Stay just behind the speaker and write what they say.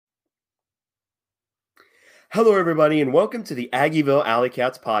Hello, everybody, and welcome to the Aggieville Alley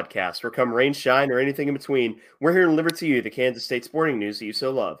Cats podcast, where come rain, shine, or anything in between, we're here to deliver to you the Kansas State sporting news that you so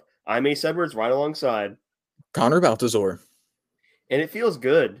love. I'm Ace Edwards, right alongside, Connor Baltazar. and it feels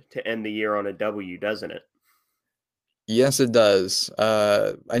good to end the year on a W, doesn't it? Yes, it does.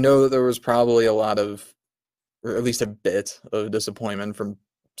 I know that there was probably a lot of, or at least a bit of disappointment from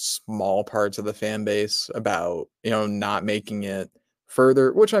small parts of the fan base about, not making it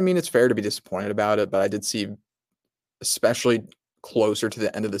further, which I mean, it's fair to be disappointed about it, but I did see, especially closer to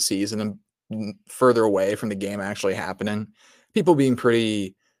the end of the season and further away from the game actually happening, people being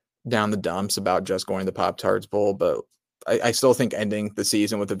pretty down the dumps about just going to the Pop-Tarts Bowl, but I still think ending the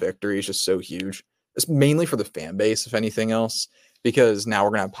season with a victory is just so huge. It's mainly for the fan base, if anything else, because now we're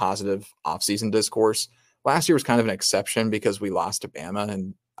going to have positive offseason discourse. Last year was kind of an exception because we lost to Bama,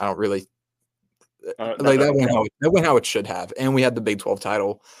 and I don't really That like that doesn't went count. how it should have, and we had the Big 12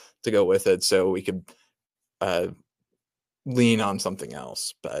 title to go with it, so we could uh, lean on something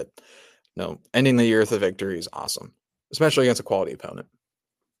else. But no, ending the year with a victory is awesome, especially against a quality opponent.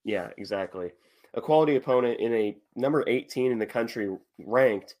 Yeah, exactly. A quality opponent in a number 18 in the country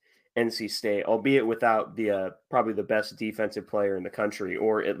ranked NC State, albeit without the probably the best defensive player in the country,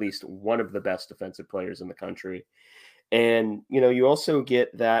 or at least one of the best defensive players in the country. And, you also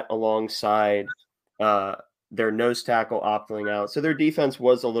get that alongside uh, their nose tackle opting out. So their defense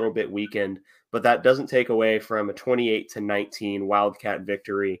was a little bit weakened, but that doesn't take away from a 28-19 Wildcat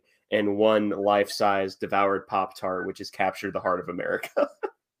victory and one life-size devoured Pop-Tart, which has captured the heart of America.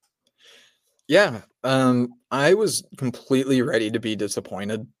 Yeah, I was completely ready to be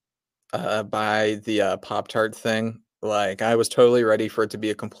disappointed by the Pop-Tart thing. Like, I was totally ready for it to be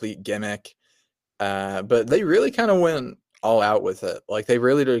a complete gimmick. But they really kind of went all out with it. Like, they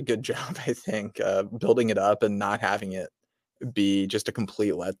really did a good job, I think, building it up and not having it be just a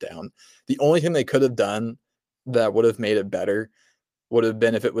complete letdown. The only thing they could have done that would have made it better would have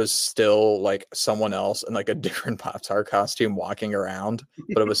been if it was still like someone else in like a different Pop-Tart costume walking around,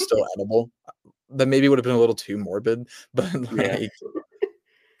 but it was still edible. That maybe would have been a little too morbid, but Yeah. like,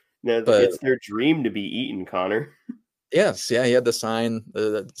 No, but it's their dream to be eaten, Connor. yes, yeah, he had the sign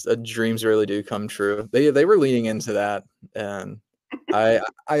that dreams really do come true. They were leaning into that, and I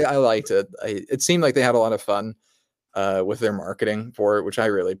liked it. It seemed like they had a lot of fun with their marketing for it, which I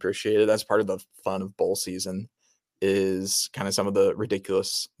really appreciated. That's part of the fun of bowl season is kind of some of the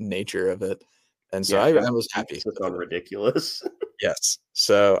ridiculous nature of it, and so Yeah, I was happy emphasis on with it. ridiculous. Yes,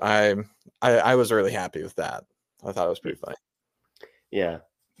 so I was really happy with that. I thought it was pretty funny. Yeah.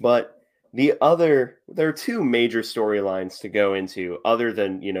 But there are two major storylines to go into other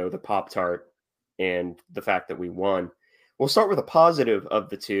than, the Pop Tart and the fact that we won. We'll start with a positive of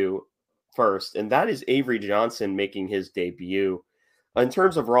the two first, and that is Avery Johnson making his debut. In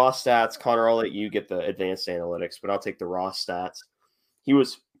terms of raw stats, Connor, I'll let you get the advanced analytics, but I'll take the raw stats. He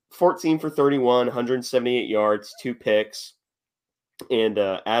was 14 for 31, 178 yards, two picks, and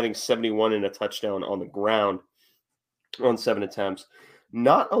adding 71 and a touchdown on the ground on 7 attempts.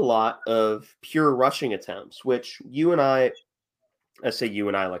 Not a lot of pure rushing attempts, which I say you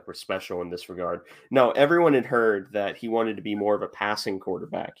and I like we're special in this regard. No, everyone had heard that he wanted to be more of a passing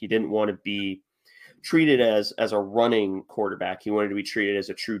quarterback. He didn't want to be treated as a running quarterback. He wanted to be treated as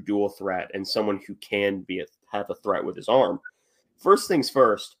a true dual threat and someone who can have a threat with his arm. First things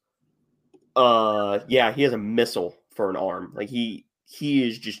first, yeah, he has a missile for an arm. Like he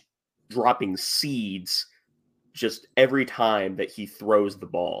is just dropping seeds just every time that he throws the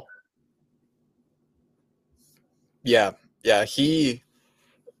ball. Yeah, yeah, it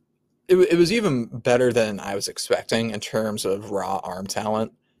was even better than I was expecting in terms of raw arm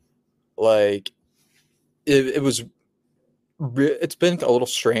talent. Like it was it's been a little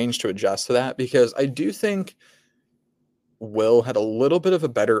strange to adjust to that because I do think Will had a little bit of a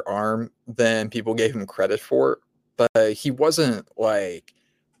better arm than people gave him credit for, but he wasn't like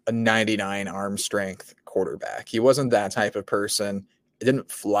a 99 arm strength quarterback. He wasn't that type of person. It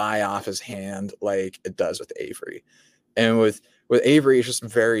didn't fly off his hand like it does with Avery. And with Avery, it's just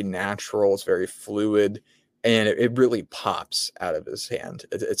very natural. It's very fluid, and it really pops out of his hand.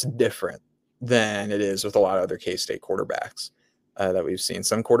 It's different than it is with a lot of other K-State quarterbacks that we've seen.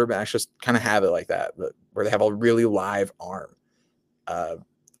 Some quarterbacks just kind of have it like that, but where they have a really live arm. Uh,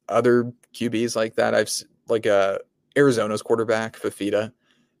 Other QBs like that, like Arizona's quarterback Fafita.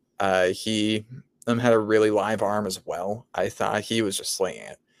 He had a really live arm as well. I thought he was just slinging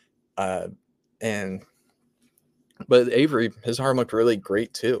it, uh, and but Avery, his arm looked really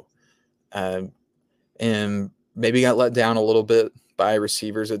great too, um, and maybe got let down a little bit by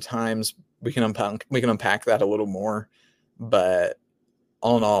receivers at times. We can unpack that a little more, but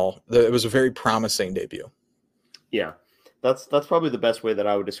all in all, it was a very promising debut. Yeah, that's probably the best way that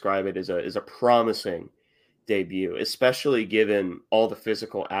I would describe it, is a promising debut, especially given all the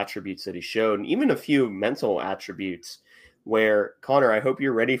physical attributes that he showed, and even a few mental attributes. Where Connor, I hope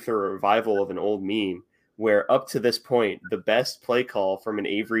you're ready for a revival of an old meme. Where up to this point, the best play call from an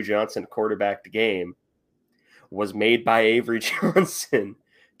Avery Johnson quarterbacked game was made by Avery Johnson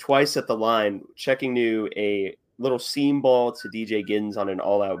twice at the line, checking to a little seam ball to DJ Giddens on an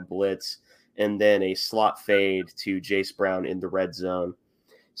all-out blitz, and then a slot fade to Jace Brown in the red zone.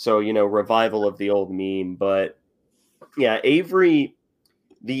 So, revival of the old meme. But yeah, Avery,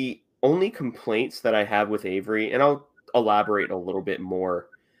 the only complaints that I have with Avery, and I'll elaborate a little bit more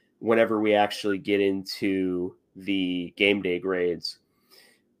whenever we actually get into the game day grades,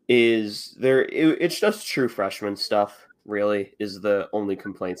 it's just true freshman stuff, really, is the only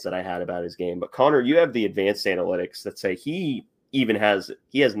complaints that I had about his game. But Connor, you have the advanced analytics that say he has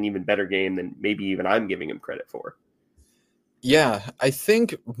an even better game than maybe even I'm giving him credit for. Yeah, I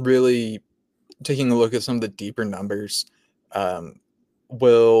think really taking a look at some of the deeper numbers um,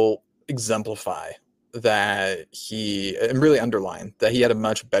 will exemplify that and really underline that he had a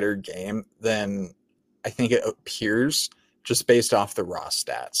much better game than I think it appears just based off the raw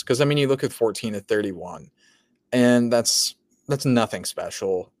stats. Because I mean, you look at 14 to 31, and that's nothing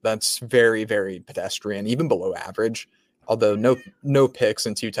special. That's very, very pedestrian, even below average. Although no picks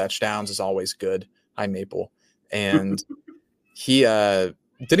and 2 touchdowns is always good. High Maple. And he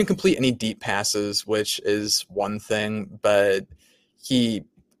didn't complete any deep passes, which is one thing, but he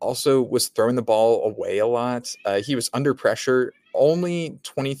also was throwing the ball away a lot. He was under pressure only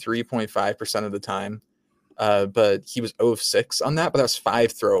 23.5% of the time, but he was 0 of 6 on that, but that was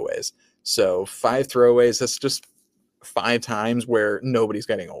 5 throwaways. So 5 throwaways, that's just 5 times where nobody's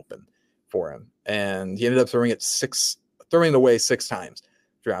getting open for him. And he ended up throwing it away 6 times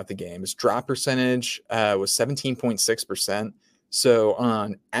throughout the game. His drop percentage was 17.6%. So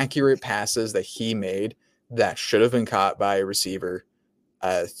on accurate passes that he made that should have been caught by a receiver,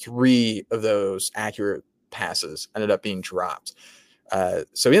 3 of those accurate passes ended up being dropped.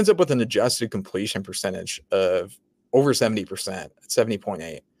 So he ends up with an adjusted completion percentage of over 70%,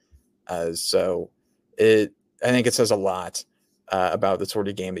 70.8. So I think it says a lot about the sort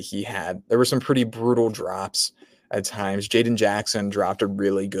of game that he had. There were some pretty brutal drops at times. Jaden Jackson dropped a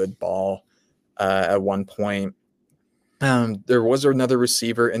really good ball at one point. There was another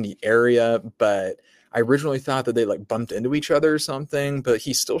receiver in the area, but I originally thought that they like bumped into each other or something, but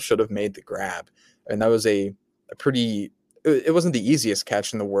he still should have made the grab. And that was a pretty, it wasn't the easiest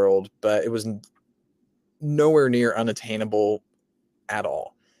catch in the world, but it was nowhere near unattainable at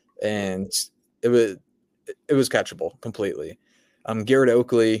all. And it was catchable completely. Garrett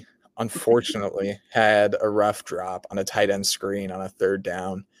Oakley, unfortunately, had a rough drop on a tight end screen on a 3rd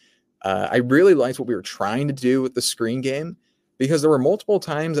down. I really liked what we were trying to do with the screen game because there were multiple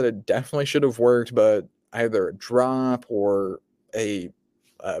times that it definitely should have worked, but either a drop or a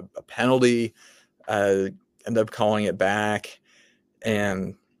penalty ended up calling it back.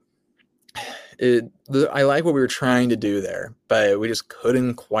 And I like what we were trying to do there, but we just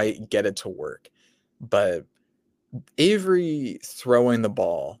couldn't quite get it to work. But Avery throwing the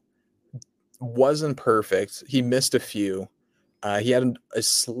ball wasn't perfect. He missed a few. He had a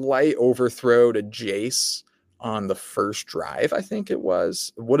slight overthrow to Jace on the first drive, I think it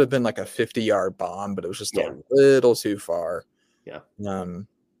was. It would have been like a 50-yard bomb, but it was just a little too far. Yeah.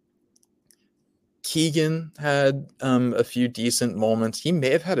 Keegan had a few decent moments. He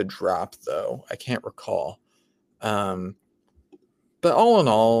may have had a drop, though. I can't recall. But all in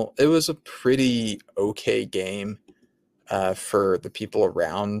all, it was a pretty okay game for the people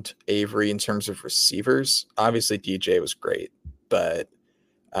around Avery in terms of receivers. Obviously, DJ was great, but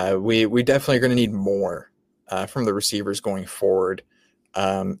we definitely are going to need more from the receivers going forward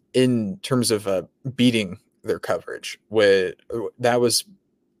in terms of beating their coverage. That was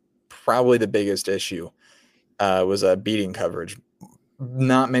probably the biggest issue was beating coverage.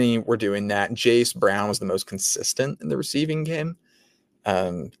 Not many were doing that. Jace Brown was the most consistent in the receiving game.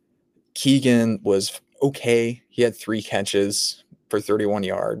 Keegan was okay. He had 3 catches for 31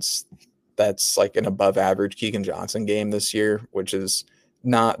 yards. That's like an above average Keegan Johnson game this year, which is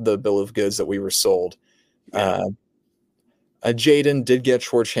not the bill of goods that we were sold. Yeah. Jaden did get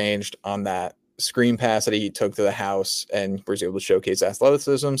shortchanged on that screen pass that he took to the house and was able to showcase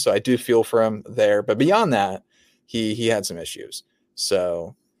athleticism. So I do feel for him there. But beyond that, he had some issues.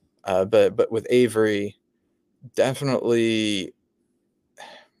 So, but with Avery, definitely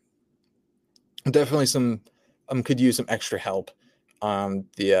some could use some extra help on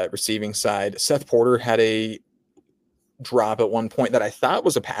the receiving side. Seth Porter had a drop at one point that I thought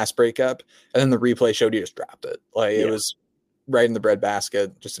was a pass breakup, and then the replay showed he just dropped it. Like it Yeah, was right in the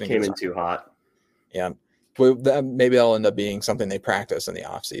breadbasket, just didn't get came his in arm. too hot. Yeah, well, maybe that'll end up being something they practice in the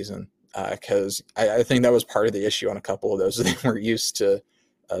off season, because I think that was part of the issue on a couple of those. They weren't used to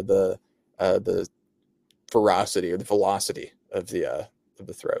the ferocity or the velocity of the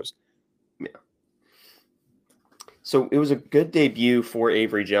throws. Yeah. So it was a good debut for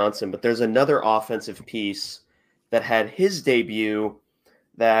Avery Johnson, but there's another offensive piece that had his debut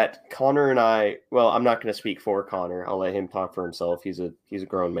that Connor and I, well, I'm not going to speak for Connor. I'll let him talk for himself. He's a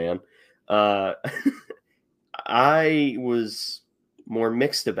grown man. Uh, I was more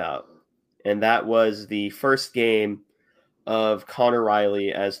mixed about, and that was the first game of Connor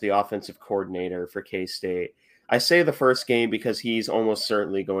Riley as the offensive coordinator for K-State. I say the first game because he's almost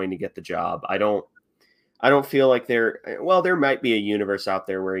certainly going to get the job. I don't feel like there might be a universe out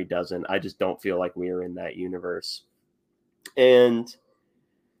there where he doesn't. I just don't feel like we are in that universe. And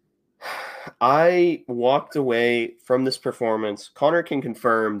I walked away from this performance. Connor can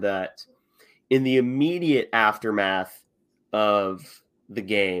confirm that in the immediate aftermath of the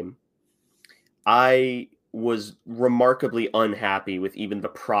game, I was remarkably unhappy with even the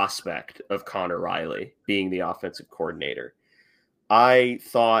prospect of Connor Riley being the offensive coordinator. I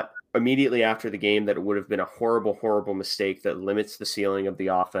thought immediately after the game that it would have been a horrible, horrible mistake that limits the ceiling of the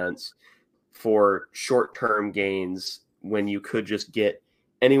offense for short-term gains when you could just get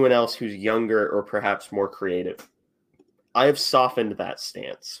anyone else who's younger or perhaps more creative. I have softened that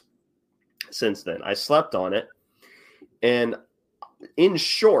stance since then. I slept on it. And in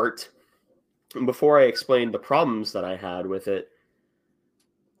short, before I explain the problems that I had with it,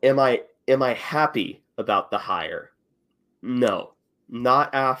 am I happy about the hire? No,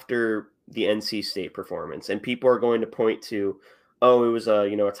 not after the NC State performance. And people are going to point to, oh, it was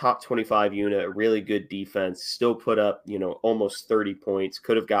a top 25 unit, a really good defense, still put up, almost 30 points,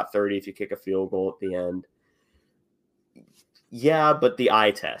 could have got 30 if you kick a field goal at the end. Yeah, but the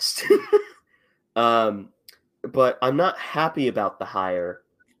eye test. But I'm not happy about the hire,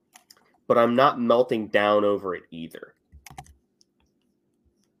 but I'm not melting down over it either.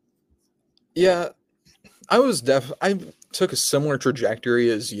 Yeah, I took a similar trajectory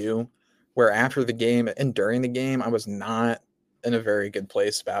as you, where after the game and during the game, I was not in a very good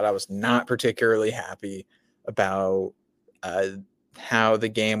place about it. I was not particularly happy about how the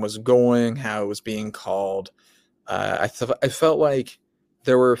game was going, how it was being called. I felt like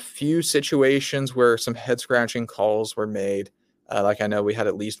there were a few situations where some head scratching calls were made. Like I know we had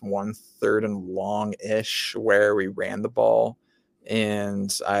at least one third and long ish where we ran the ball,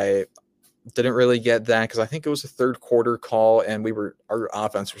 and I didn't really get that because I think it was a third quarter call, and our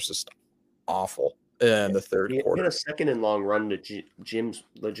offense was just awful in the third He quarter. had a second and long run to James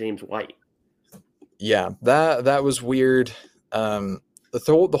White. Yeah, that was weird.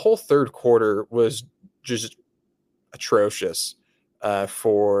 The whole third quarter was just atrocious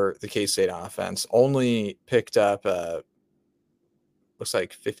for the K-State offense. Only picked up looks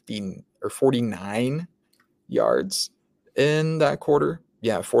like 15 or 49 yards in that quarter.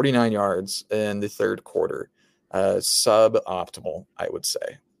 Yeah, 49 yards in the third quarter. Suboptimal, I would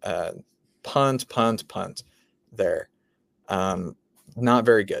say. Punt there. Not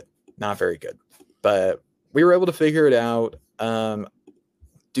very good. Not very good. But we were able to figure it out.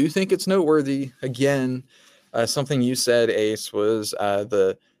 Do think it's noteworthy. Again, something you said, Ace, was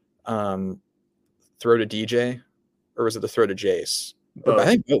the throw to DJ, or was it the throw to Jace? I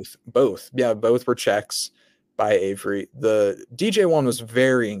think both. Both. Yeah, both were checks by Avery. The DJ one was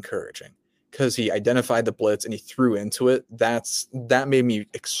very encouraging because he identified the blitz and he threw into it. That made me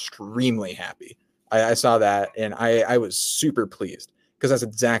extremely happy. I saw that and I was super pleased because that's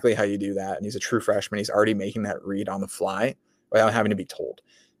exactly how you do that. And he's a true freshman. He's already making that read on the fly without having to be told.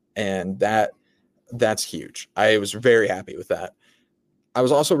 And that's huge. I was very happy with that. I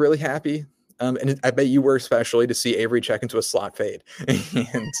was also really happy, and I bet you were especially, to see Avery check into a slot fade.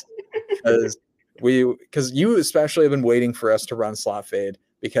 And because you especially have been waiting for us to run slot fade,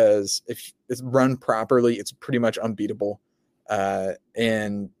 because if it's run properly, it's pretty much unbeatable.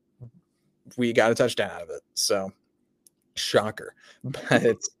 And we got a touchdown out of it. So shocker.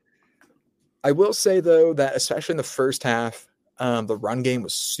 But I will say, though, that especially in the first half, the run game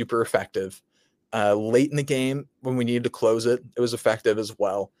was super effective. Late in the game, when we needed to close it, it was effective as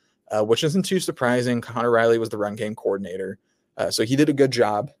well, which isn't too surprising. Connor Riley was the run game coordinator, so he did a good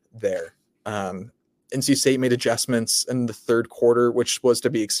job there. NC State made adjustments in the third quarter, which was to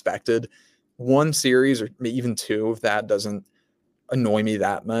be expected. One series or even two of that doesn't annoy me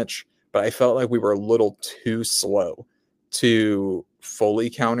that much, but I felt like we were a little too slow to fully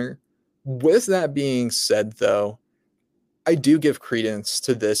counter. With that being said, though, I do give credence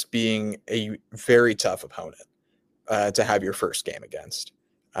to this being a very tough opponent to have your first game against.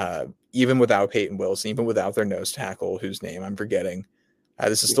 Even without Peyton Wilson, even without their nose tackle, whose name I'm forgetting.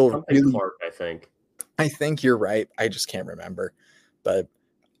 This is still Something really, Clark, I think. I think you're right. I just can't remember. But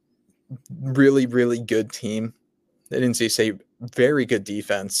really, really good team. They didn't say very good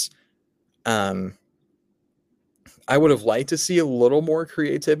defense. I would have liked to see a little more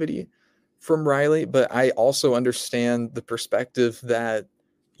creativity from Riley, but I also understand the perspective that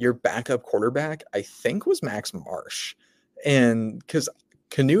your backup quarterback, I think, was Max Marsh. And because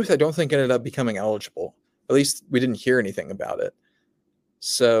Knuth, I don't think ended up becoming eligible. At least we didn't hear anything about it.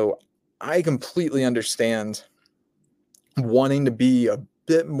 So I completely understand wanting to be a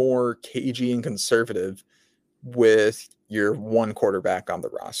bit more cagey and conservative with your one quarterback on the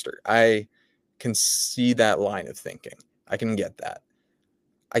roster. I can see that line of thinking. I can get that.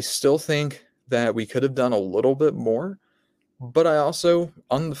 I still think that we could have done a little bit more, but I also,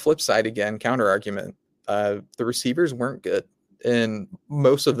 on the flip side again, counter argument, the receivers weren't good, and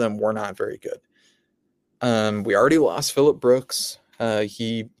most of them were not very good. We already lost Phillip Brooks.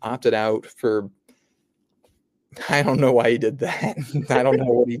 He opted out for, I don't know why he did that. I don't know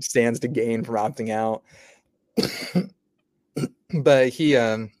what he stands to gain from opting out. But he,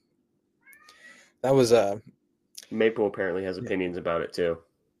 that was Maple apparently has opinions about it too.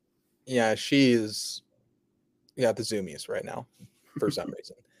 yeah, she's got the zoomies right now for some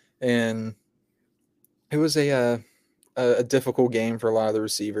reason, and it was a difficult game for a lot of the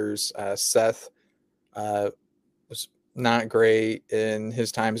receivers. Seth was not great in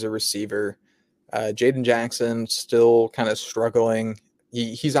his time as a receiver. Jaden Jackson still kind of struggling.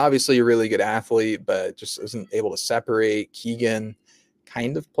 He's obviously a really good athlete, but just isn't able to separate. Keegan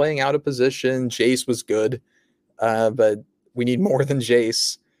kind of playing out of position. Jace was good, but we need more than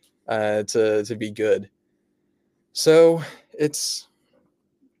Jace to be good. So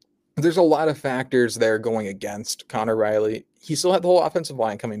there's a lot of factors there going against Connor Riley. He still had the whole offensive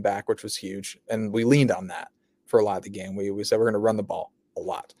line coming back, which was huge, and we leaned on that for a lot of the game. We said we're going to run the ball a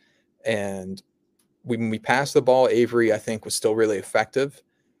lot, and when we passed the ball, Avery, I think, was still really effective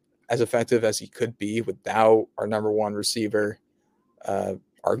as he could be without our number one receiver,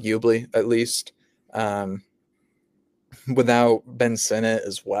 arguably at least, without Ben Sinnott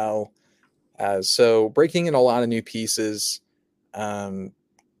as well. So breaking in a lot of new pieces,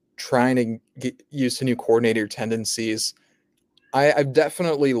 trying to get used to new coordinator tendencies. I've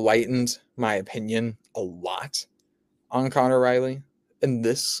definitely lightened my opinion a lot on Connor Riley in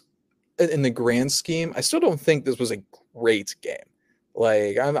the grand scheme. I still don't think this was a great game.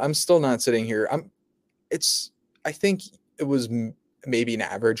 Like I'm still not sitting here. I think it was maybe an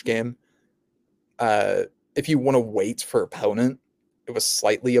average game. If you want to weight for opponent, it was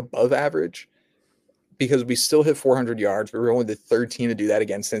slightly above average because we still hit 400 yards. We were only the third team to do that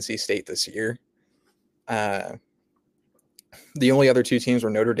against NC State this year. The only other two teams were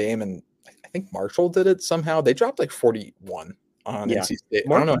Notre Dame and I think Marshall did it somehow. They dropped like 41 on NC State. I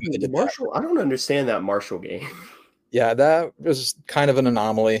don't know how they did Marshall. I don't understand that Marshall game. Yeah, that was kind of an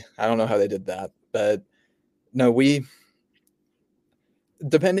anomaly. I don't know how they did that, but no, it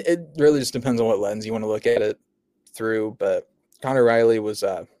really just depends on what lens you want to look at it through. But Connor Riley was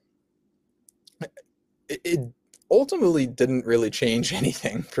it ultimately didn't really change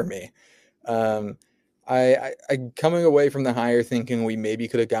anything for me. I coming away from the hire thinking we maybe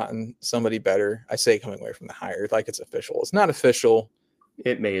could have gotten somebody better. I say coming away from the hire like it's official. It's not official.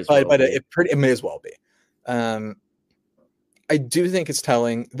 It may as well, but it may as well be. I do think it's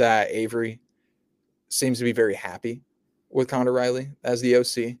telling that Avery seems to be very happy with Connor Riley as the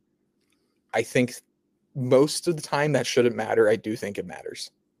OC. I think most of the time that shouldn't matter. I do think it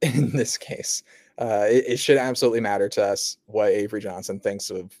matters in this case. It should absolutely matter to us what Avery Johnson thinks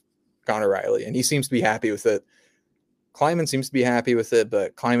of Connor Riley, and he seems to be happy with it. Kleiman seems to be happy with it,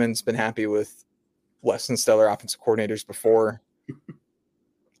 but Kleiman's been happy with less than stellar offensive coordinators before.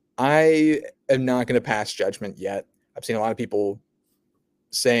 I am not going to pass judgment yet. I've seen a lot of people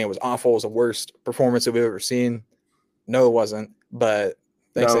saying it was awful, it was the worst performance that we've ever seen. No, it wasn't, but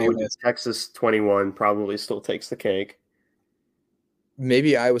thanks anyways. Texas 21 probably still takes the cake.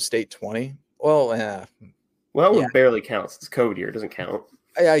 Maybe Iowa State 20. Well, that one barely counts. It's COVID year. It doesn't count.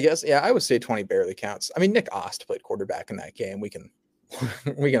 I guess, yeah, Iowa State 20 barely counts. I mean, Nick Ost played quarterback in that game. We can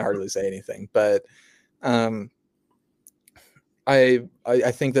hardly say anything, but I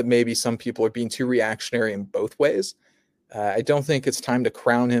think that maybe some people are being too reactionary in both ways. I don't think it's time to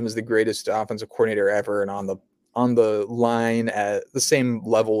crown him as the greatest offensive coordinator ever and on the line at the same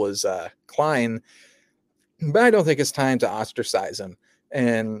level as Klein, but I don't think it's time to ostracize him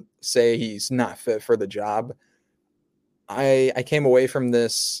and say he's not fit for the job. I came away from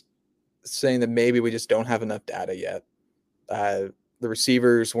this saying that maybe we just don't have enough data yet. The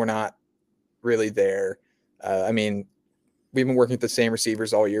receivers were not really there. I mean, we've been working with the same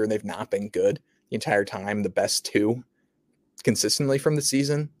receivers all year, and they've not been good the entire time. The best two consistently from the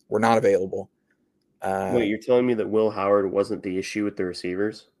season were not available. Wait, you're telling me that Will Howard wasn't the issue with the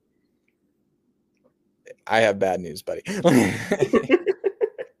receivers? I have bad news, buddy. You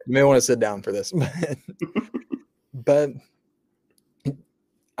may want to sit down for this, but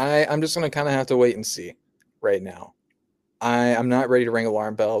I'm just going to kind of have to wait and see right now. I'm not ready to ring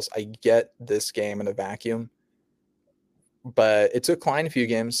alarm bells. I get this game in a vacuum, but it took Klein a few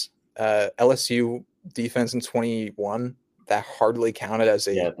games. LSU defense in 21, that hardly counted as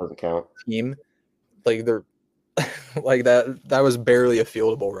Yeah, a it doesn't count. team. Like they're like that was barely a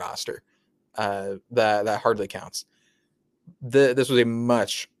fieldable roster. That hardly counts. This was a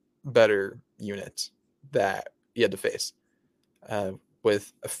much better unit that you had to face.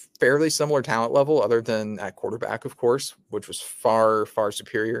 With a fairly similar talent level, other than at quarterback, of course, which was far, far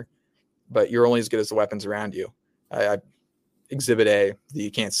superior. But you're only as good as the weapons around you. Exhibit A,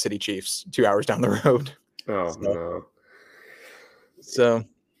 the Kansas City Chiefs, 2 hours down the road. Oh no. So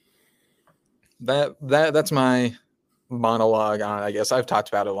that's my monologue on. I guess I've talked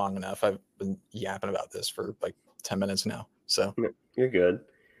about it long enough. I've been yapping about this for like 10 minutes now. So You're good.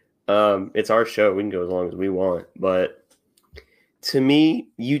 It's our show. We can go as long as we want. But to me,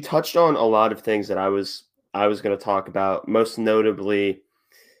 you touched on a lot of things that I was going to talk about. Most notably,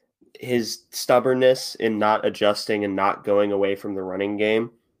 his stubbornness in not adjusting and not going away from the running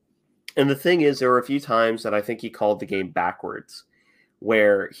game. And the thing is, there were a few times that I think he called the game backwards,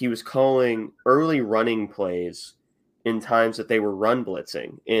 where he was calling early running plays in times that they were run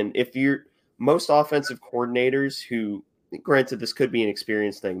blitzing. And if you're most offensive coordinators who, granted, this could be an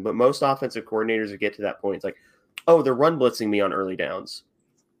experience thing, but most offensive coordinators who get to that point, it's like, oh, they're run blitzing me on early downs.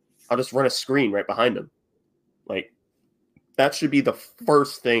 I'll just run a screen right behind them. Like, that should be the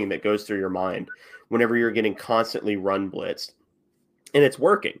first thing that goes through your mind whenever you're getting constantly run blitzed. And it's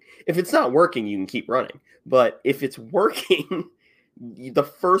working. If it's not working, you can keep running. But if it's working, the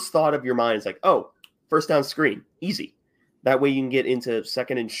first thought of your mind is like, oh, first down screen, easy. That way you can get into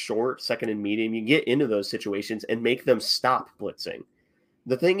second and short, second and medium. You get into those situations and make them stop blitzing.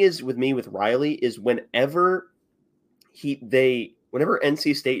 The thing is with me with Riley is whenever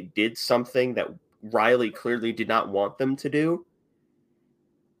NC State did something that Riley clearly did not want them to do,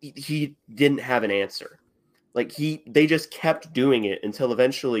 he didn't have an answer. Like they just kept doing it until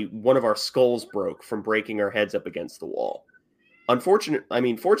eventually one of our skulls broke from breaking our heads up against the wall.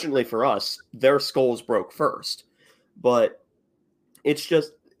 Fortunately for us, their skulls broke first. But it's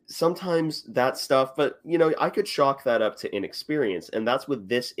just sometimes that stuff, but I could chalk that up to inexperience, and that's with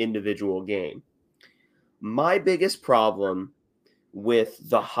this individual game. My biggest problem with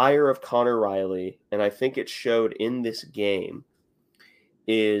the hire of Connor Riley, and I think it showed in this game,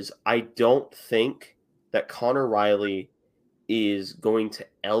 is I don't think that Connor Riley is going to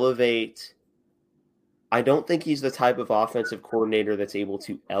elevate. I don't think he's the type of offensive coordinator that's able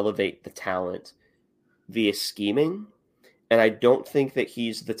to elevate the talent via scheming. And I don't think that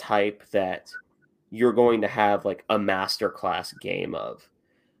he's the type that you're going to have like a masterclass game of.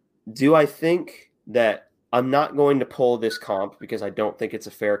 Do I think that I'm not going to pull this comp because I don't think it's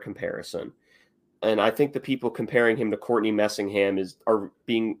a fair comparison? And I think the people comparing him to Courtney Messingham are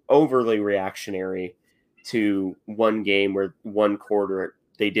being overly reactionary to one game where one quarter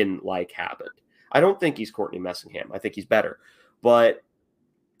they didn't like happened. I don't think he's Courtney Messingham. I think he's better. But,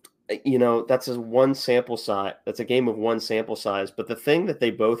 that's a one sample size. That's a game of one sample size. But the thing that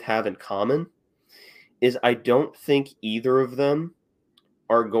they both have in common is I don't think either of them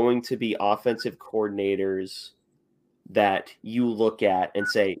are going to be offensive coordinators that you look at and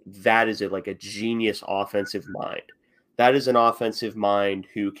say, that is like a genius offensive mind. That is an offensive mind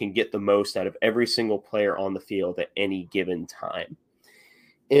who can get the most out of every single player on the field at any given time.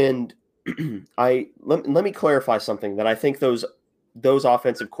 And let me clarify something, that I think those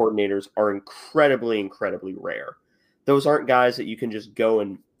offensive coordinators are incredibly, incredibly rare. Those aren't guys that you can just go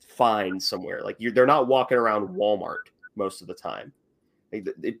and find somewhere. Like they're not walking around Walmart most of the time.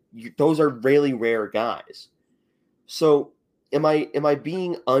 Those are really rare guys. So am I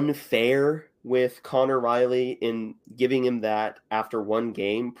being unfair with Connor Riley in giving him that after one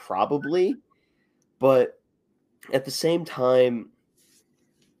game? Probably. But at the same time,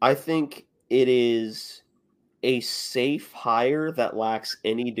 I think it is a safe hire that lacks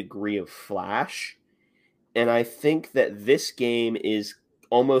any degree of flash. And I think that this game is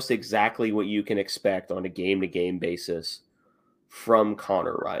almost exactly what you can expect on a game-to-game basis from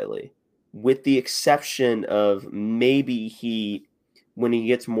Connor Riley. with the exception of maybe when he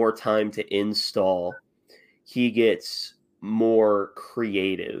gets more time to install, he gets more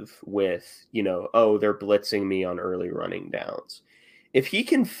creative with, oh, they're blitzing me on early running downs. If he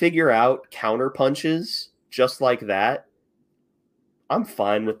can figure out counter punches just like that, I'm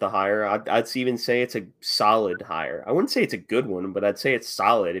fine with the hire. I'd even say it's a solid hire. I wouldn't say it's a good one, but I'd say it's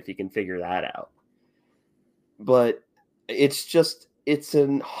solid if you can figure that out. But it's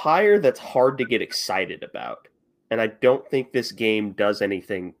a hire that's hard to get excited about. And I don't think this game does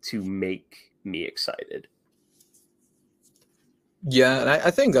anything to make me excited. Yeah, and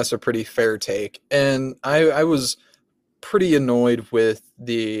I think that's a pretty fair take. And I was pretty annoyed with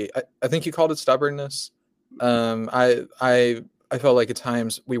I think you called it stubbornness. I felt like at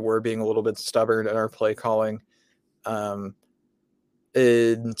times we were being a little bit stubborn in our play calling. Um,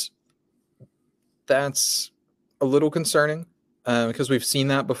 and that's a little concerning because we've seen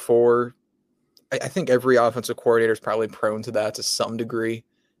that before. I think every offensive coordinator is probably prone to that to some degree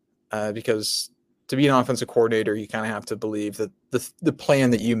because to be an offensive coordinator, you kind of have to believe that the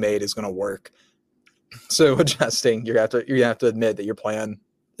plan that you made is going to work. So adjusting, you have to admit that your plan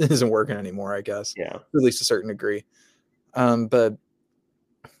isn't working anymore, I guess. Yeah. At least a certain degree. But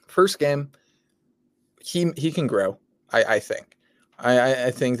first game, he can grow. I think.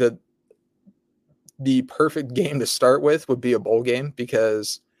 I think that the perfect game to start with would be a bowl game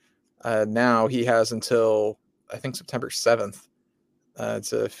because now he has until I think September 7th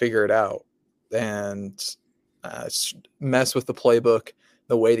to figure it out and mess with the playbook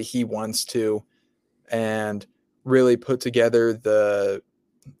the way that he wants to and really put together the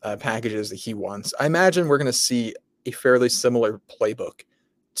packages that he wants. I imagine we're going to see a fairly similar playbook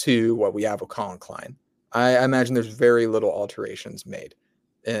to what we have with Colin Klein. I imagine there's very little alterations made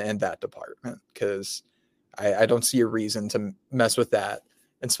in that department because I don't see a reason to mess with that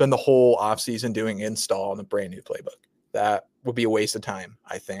and spend the whole offseason doing install on a brand new playbook. That would be a waste of time,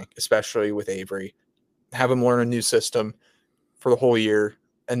 I think, especially with Avery. Have him learn a new system for the whole year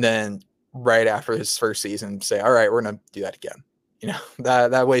and then right after his first season say, all right, we're going to do that again.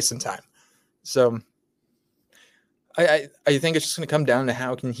 That wastes some time. So I think it's just going to come down to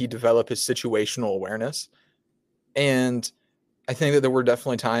how can he develop his situational awareness. And I think that there were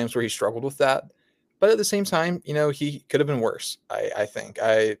definitely times where he struggled with that. But at the same time, he could have been worse. I think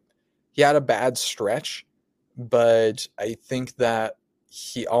he had a bad stretch, but I think that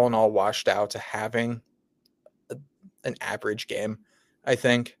he all in all washed out to having an average game. I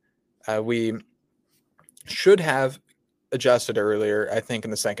think we should have adjusted earlier, I think,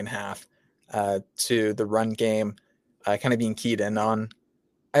 in the second half to the run game kind of being keyed in on.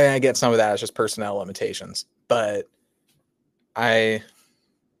 I get some of that as just personnel limitations, but I'm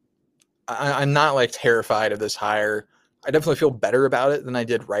not like terrified of this hire. I definitely feel better about it than I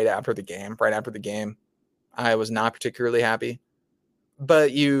did right after the game. Right after the game, I was not particularly happy,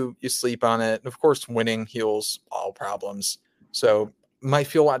 but you sleep on it. Of course, winning heals all problems, so might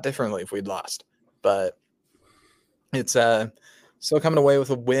feel a lot differently if we'd lost, but it's still coming away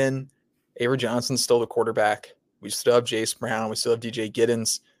with a win. Avery Johnson's still the quarterback. We still have Jace Brown. We still have DJ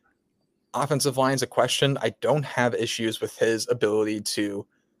Giddens. Offensive line's a question. I don't have issues with his ability to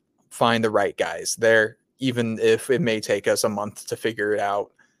find the right guys there, even if it may take us a month to figure it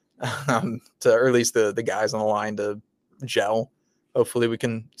out, or at least the guys on the line to gel. Hopefully we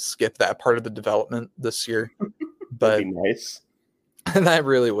can skip that part of the development this year. But that'd be nice. That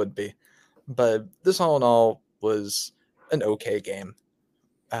really would be. But this all in all was an okay game.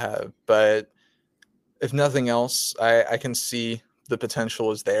 But if nothing else, I can see the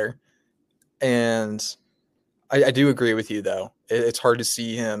potential is there. And I do agree with you, though. It's hard to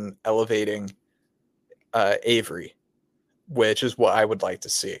see him elevating Avery, which is what I would like to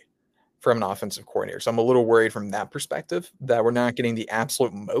see from an offensive coordinator. So I'm a little worried from that perspective that we're not getting the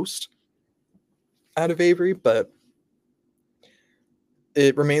absolute most out of Avery, but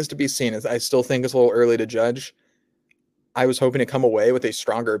it remains to be seen. I still think it's a little early to judge. I was hoping to come away with a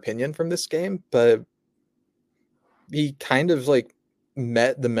stronger opinion from this game, but he kind of like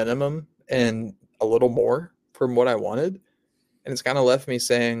met the minimum and a little more from what I wanted. And it's kind of left me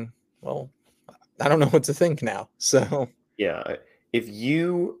saying, well, I don't know what to think now. So, Yeah. If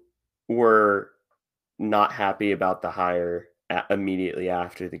you were not happy about the hire immediately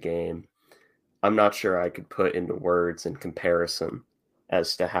after the game, I'm not sure I could put into words in comparison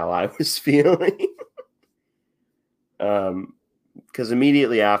as to how I was feeling. Because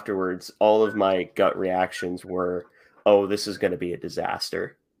immediately afterwards, all of my gut reactions were, oh, this is going to be a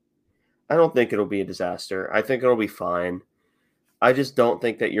disaster. I don't think it'll be a disaster. I think it'll be fine. I just don't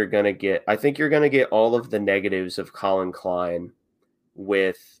think that you're going to get, I think you're going to get all of the negatives of Colin Klein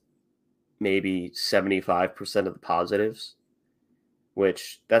with maybe 75% of the positives,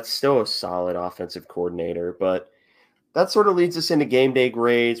 which that's still a solid offensive coordinator. But that sort of leads us into game day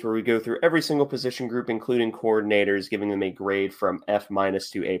grades, where we go through every single position group, including coordinators, giving them a grade from F minus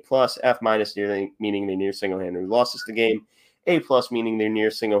to A plus. F minus meaning they near single-handedly lost us the game. A plus meaning they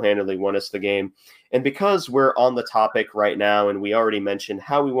near single-handedly won us the game. And because we're on the topic right now, and we already mentioned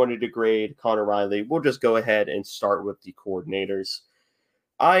how we wanted to grade Connor Riley, we'll just go ahead and start with the coordinators.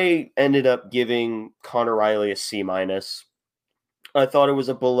 I ended up giving Connor Riley a C minus. I thought it was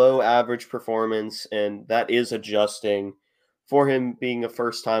a below average performance, and that is adjusting for him being a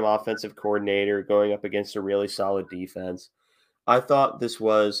first time offensive coordinator going up against a really solid defense. I thought this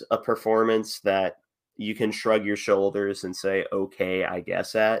was a performance that you can shrug your shoulders and say, okay, I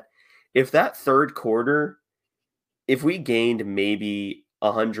guess at. If that third quarter, if we gained maybe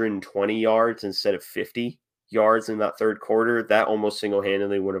 120 yards instead of 50 yards in that third quarter, that almost single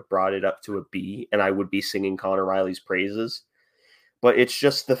handedly would have brought it up to a B, and I would be singing Connor Riley's praises. But it's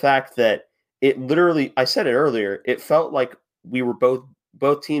just the fact that it literally, I said it earlier, it felt like we were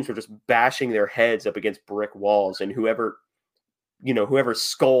both teams were just bashing their heads up against brick walls, and whoever's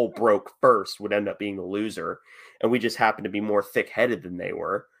skull broke first would end up being the loser. And we just happened to be more thick-headed than they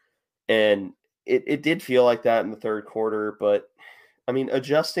were. And it did feel like that in the third quarter, but I mean,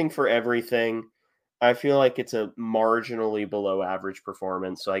 adjusting for everything, I feel like it's a marginally below average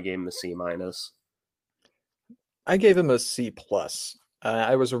performance, so I gave him a C minus. I gave him a C plus.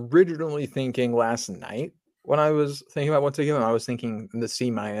 I was originally thinking last night when I was thinking about what to give him, I was thinking the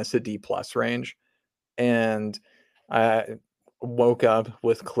C minus to D plus range, and I woke up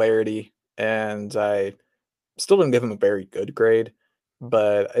with clarity, and I still didn't give him a very good grade,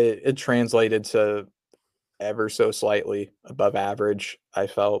 but it translated to ever so slightly above average. I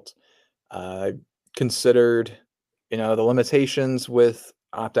felt I considered, the limitations with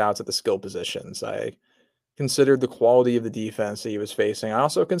opt outs at the skill positions. I considered the quality of the defense that he was facing. I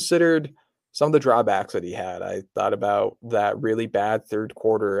also considered some of the drawbacks that he had. I thought about that really bad third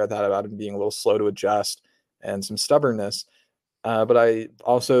quarter. I thought about him being a little slow to adjust and some stubbornness. But I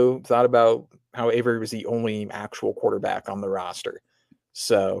also thought about how Avery was the only actual quarterback on the roster.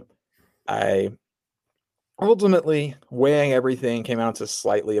 So I ultimately, weighing everything, came out to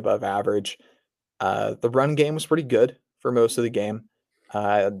slightly above average. The run game was pretty good for most of the game.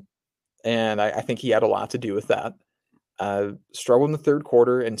 Uh, and I think he had a lot to do with that. Struggled in the third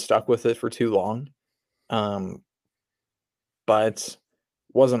quarter and stuck with it for too long, but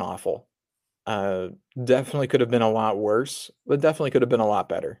wasn't awful. Definitely could have been a lot worse, but definitely could have been a lot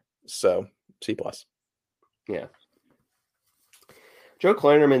better. So C plus. Yeah. Joe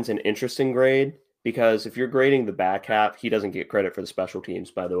Kleinerman's an interesting grade because if you're grading the back half, he doesn't get credit for the special teams,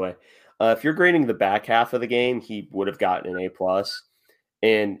 by the way. If you're grading the back half of the game, he would have gotten an A plus.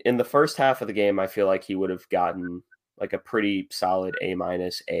 And in the first half of the game, I feel like he would have gotten like a pretty solid A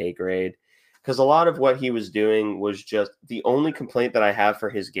minus A grade. Because a lot of what he was doing was just the only complaint that I have for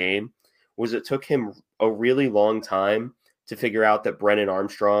his game was it took him a really long time to figure out that Brennan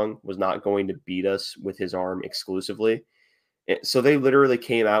Armstrong was not going to beat us with his arm exclusively. So they literally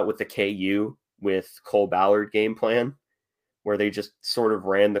came out with the KU with Cole Ballard game plan where they just sort of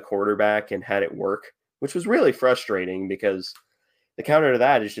ran the quarterback and had it work, which was really frustrating because the counter to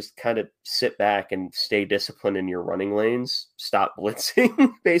that is just kind of sit back and stay disciplined in your running lanes, stop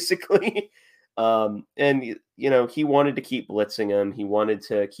blitzing, basically. And, he wanted to keep blitzing him. He wanted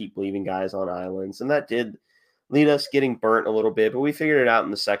to keep leaving guys on islands, and that did lead us getting burnt a little bit, but we figured it out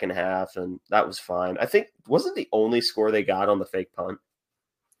in the second half, and that was fine. I think, wasn't the only score they got on the fake punt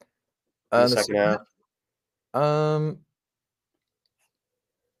in the second half? Um,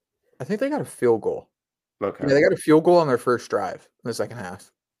 I think they got a field goal. Okay. Yeah, they got a field goal on their first drive in the second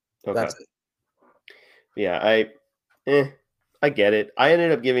half. Okay. That's it. Yeah, I get it. I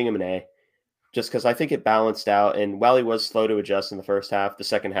ended up giving him an A just because I think it balanced out. And while he was slow to adjust in the first half, the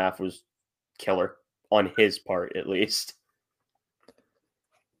second half was killer on his part, at least.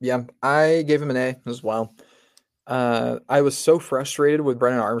 Yeah, I gave him an A as well. I was so frustrated with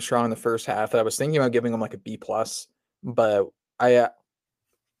Brennan Armstrong in the first half that I was thinking about giving him like a B plus, but I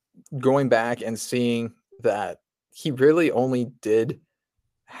going back and seeing that he really only did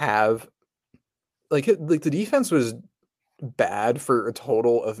have like the defense was bad for a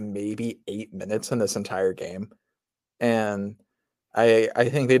total of maybe 8 minutes in this entire game, and I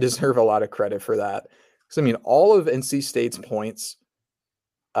think they deserve a lot of credit for that. Because I mean, all of NC State's points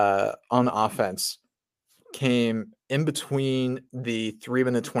on offense came in between the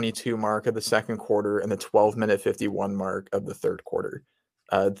 3-minute 22 mark of the second quarter and the 12-minute 51 mark of the third quarter.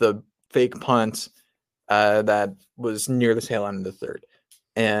 The fake punt that was near the tail end of the third.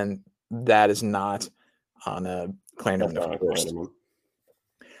 And that is not on a Clarendon, That's of not a course. Clarendon.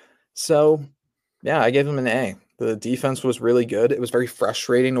 So, yeah, I gave him an A. The defense was really good. It was very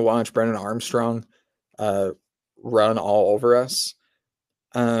frustrating to watch Brennan Armstrong uh, run all over us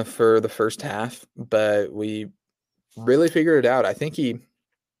for the first half, but we really figured it out. I think he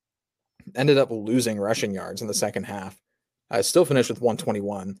ended up losing rushing yards in the second half. I still finished with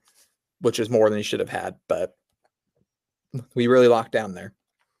 121, which is more than he should have had, but we really locked down there.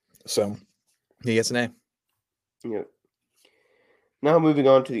 So he gets an A. Yeah. Now moving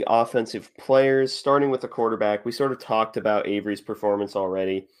on to the offensive players, starting with the quarterback. We sort of talked about Avery's performance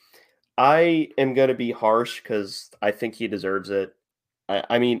already. I am going to be harsh because I think he deserves it.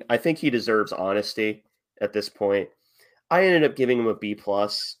 I mean, I think he deserves honesty at this point. I ended up giving him a B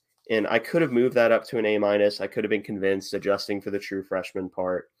plus, and I could have moved that up to an A minus. I could have been convinced, adjusting for the true freshman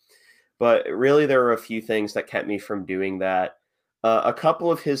part. But really, there were a few things that kept me from doing that. A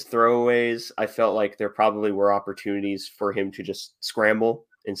couple of his throwaways, I felt like there probably were opportunities for him to just scramble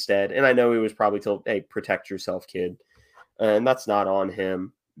instead. And I know he was probably told, hey, protect yourself, kid. And that's not on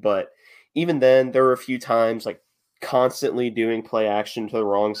him. But even then, there were a few times like constantly doing play action to the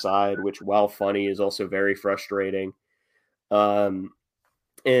wrong side, which, while funny, is also very frustrating. Um,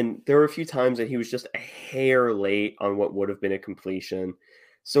 and there were a few times that he was just a hair late on what would have been a completion.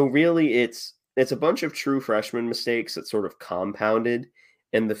 So really it's a bunch of true freshman mistakes that sort of compounded,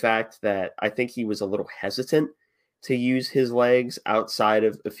 and the fact that I think he was a little hesitant to use his legs outside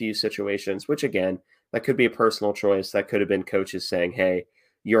of a few situations, which again, that could be a personal choice. That could have been coaches saying, "Hey,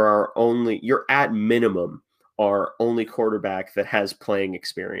 you're at minimum our only quarterback that has playing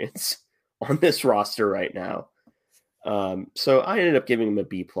experience on this roster right now." So I ended up giving him a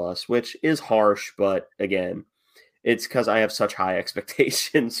B plus, which is harsh, but again, it's because I have such high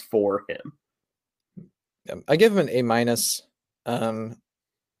expectations for him. I give him an A minus. Um,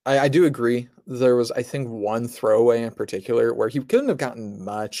 I do agree. There was, I think, one throwaway in particular where he couldn't have gotten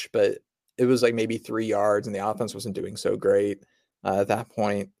much, but it was like maybe 3 yards, and the offense wasn't doing so great at that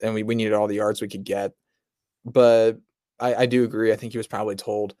point, and we needed all the yards we could get. But I do agree. I think he was probably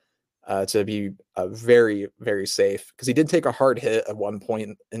told to be very, very safe because he did take a hard hit at one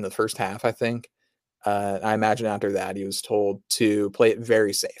point in the first half, I think. I imagine after that, he was told to play it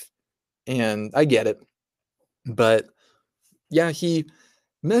very safe. And I get it. But yeah, he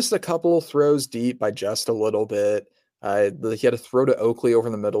missed a couple throws deep by just a little bit. He had a throw to Oakley over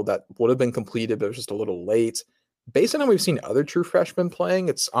the middle that would have been completed, but it was just a little late. Based on how we've seen other true freshmen playing,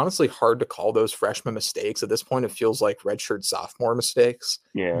 it's honestly hard to call those freshman mistakes. At this point, it feels like redshirt sophomore mistakes,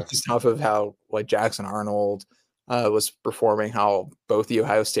 Yeah. just off of how like Jackson Arnold was performing, how both the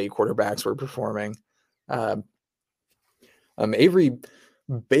Ohio State quarterbacks were performing. Um, Avery,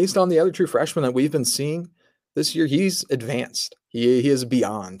 based on the other true freshmen that we've been seeing this year, he's advanced. He is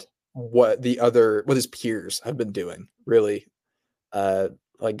beyond what his peers have been doing. Really, uh,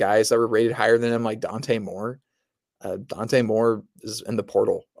 like guys that were rated higher than him, like Dante Moore. Dante Moore is in the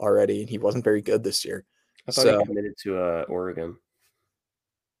portal already, and he wasn't very good this year. I thought he So committed to Oregon.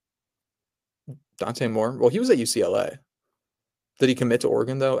 Dante Moore, well, he was at UCLA. Did he commit to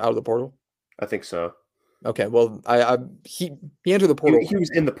Oregon though, out of the portal? I think so. Okay, well, he entered the portal. He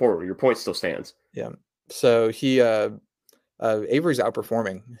was in the portal. Your point still stands. Yeah. So Avery's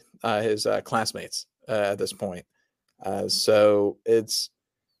outperforming his classmates at this point. So it's,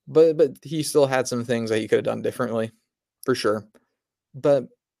 but he still had some things that he could have done differently, for sure. But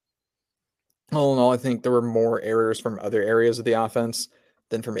all in all, I think there were more errors from other areas of the offense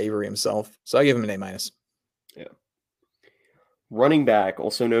than from Avery himself. So I give him an A minus. Yeah. Running back,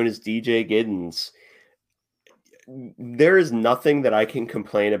 also known as DJ Giddens. There is nothing that I can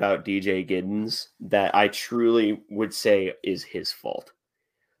complain about DJ Giddens that I truly would say is his fault.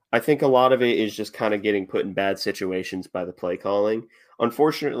 I think a lot of it is just kind of getting put in bad situations by the play calling.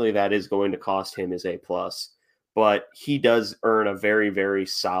 Unfortunately, that is going to cost him his A plus, but he does earn a very, very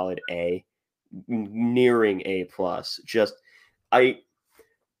solid A, nearing A plus. I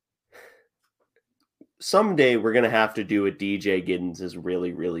someday we're gonna have to do a DJ Giddens is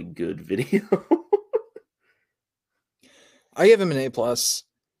really, really good video. I give him an A plus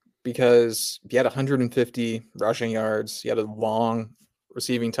because he had 150 rushing yards. He had a long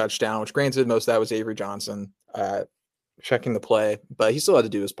receiving touchdown, which granted most of that was Avery Johnson checking the play, but he still had to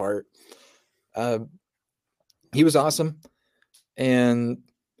do his part. He was awesome, and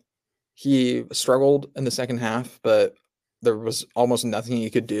he struggled in the second half, but there was almost nothing he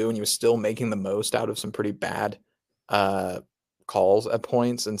could do, and he was still making the most out of some pretty bad calls at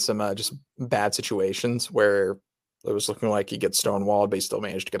points and some just bad situations where it was looking like he gets stonewalled, but he still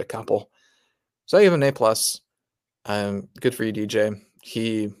managed to get a couple. So I give him an A plus. Good for you, DJ.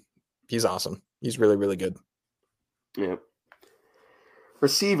 he's awesome. He's really, really good. Yeah.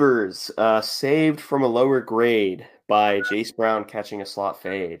 Receivers, saved from a lower grade by Jace Brown catching a slot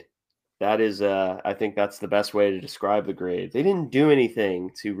fade. That is, I think that's the best way to describe the grade. They didn't do anything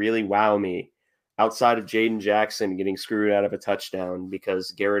to really wow me outside of Jaden Jackson getting screwed out of a touchdown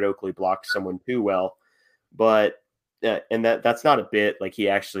because Garrett Oakley blocked someone too well. But and that's not a bit. Like he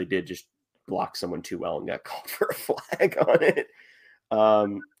actually did just block someone too well and got called for a flag on it.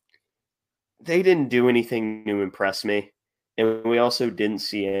 Um, they didn't do anything to impress me. And we also didn't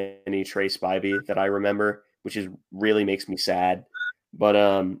see any Trace Spivey that I remember, which is really makes me sad.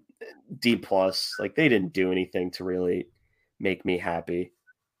 But D plus, like they didn't do anything to really make me happy.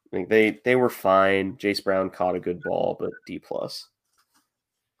 Like they were fine. Jace Brown caught a good ball, but D plus.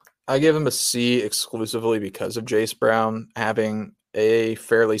 I give him a C exclusively because of Jace Brown having a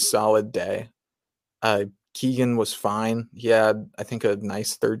fairly solid day. Keegan was fine. He had, I think, a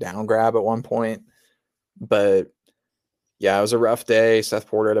nice third down grab at one point. But yeah, it was a rough day. Seth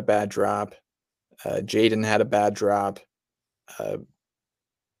Porter had a bad drop. Jaden had a bad drop.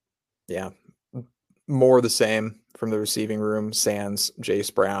 Yeah, more of the same from the receiving room, sans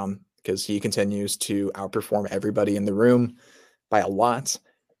Jace Brown, because he continues to outperform everybody in the room by a lot.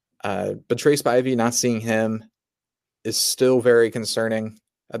 But Trace Spivey, not seeing him is still very concerning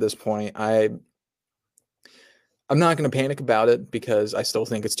at this point. I'm not going to panic about it because I still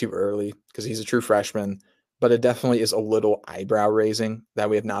think it's too early because he's a true freshman, but it definitely is a little eyebrow raising that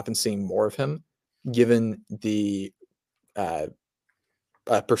we have not been seeing more of him given the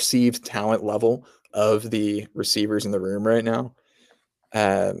perceived talent level of the receivers in the room right now.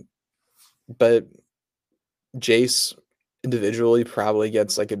 But Jace individually probably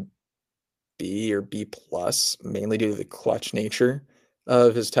gets like a B or B plus, mainly due to the clutch nature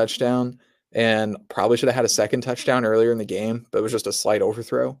of his touchdown. And probably should have had a second touchdown earlier in the game, but it was just a slight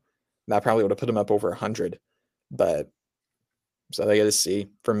overthrow. That probably would have put him up over 100. But so they get a C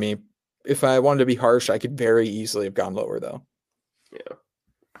from me. If I wanted to be harsh, I could very easily have gone lower, though.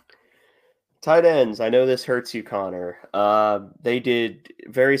 Yeah. Tight ends. I know this hurts you, Connor. They did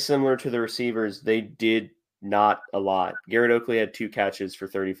very similar to the receivers. They did not a lot. Garrett Oakley had 2 catches for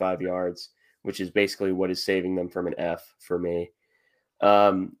 35 yards, which is basically what is saving them from an F for me.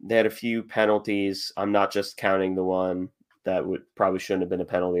 They had a few penalties. I'm not just counting the one that would probably shouldn't have been a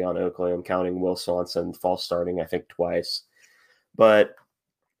penalty on Oakley. I'm counting Will Swanson false starting, I think, twice. But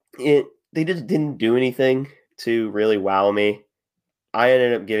they just didn't do anything to really wow me. I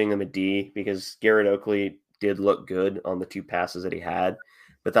ended up giving them a D because Garrett Oakley did look good on the 2 passes that he had,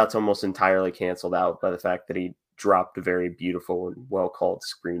 but that's almost entirely canceled out by the fact that he dropped a very beautiful and well-called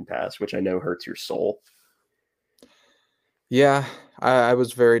screen pass, which I know hurts your soul. Yeah, I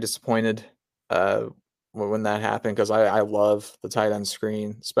was very disappointed when that happened because I love the tight end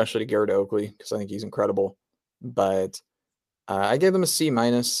screen, especially to Garrett Oakley because I think he's incredible. But I gave them a C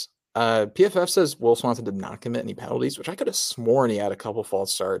minus. PFF says Will Swanson did not commit any penalties, which I could have sworn he had a couple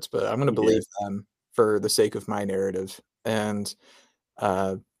false starts, but I'm going to believe them for the sake of my narrative. And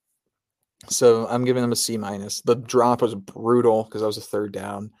so I'm giving them a C minus. The drop was brutal because that was a third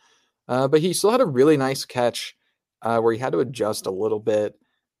down, but he still had a really nice catch where he had to adjust a little bit,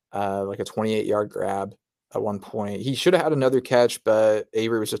 like a 28-yard grab at one point. He should have had another catch, but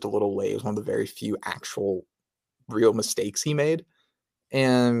Avery was just a little late. It was one of the very few actual real mistakes he made.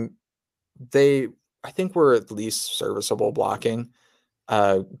 And they, I think, were at least serviceable blocking.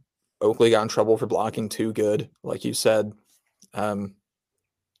 Oakley got in trouble for blocking too good, like you said. So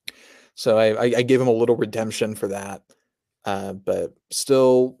I gave him a little redemption for that. But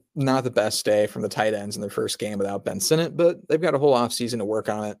still not the best day from the tight ends in their first game without Ben Sinnott, but they've got a whole offseason to work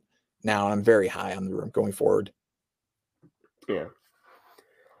on it now, and I'm very high on the room going forward. Yeah.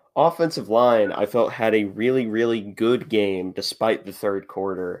 Offensive line, I felt had a really, really good game despite the third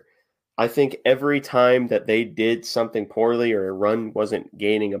quarter. I think every time that they did something poorly or a run wasn't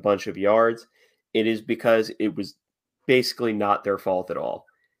gaining a bunch of yards, it is because it was basically not their fault at all.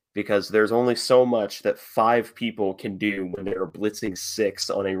 Because there's only so much that 5 people can do when they're blitzing 6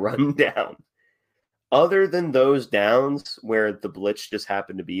 on a run down. Other than those downs where the blitz just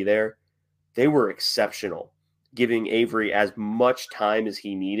happened to be there, they were exceptional, giving Avery as much time as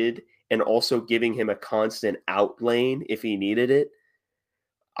he needed and also giving him a constant out lane if he needed it.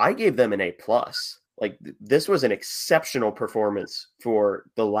 I gave them an A plus. Like this was an exceptional performance for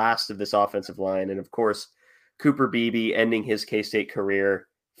the last of this offensive line, and of course, Cooper Beebe ending his K-State career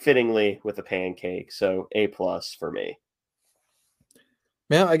fittingly with a pancake. So A plus for me.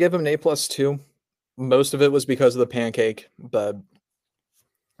 Yeah, I gave him an A plus too. Most of it was because of the pancake, but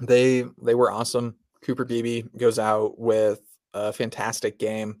they were awesome. Cooper Beebe goes out with a fantastic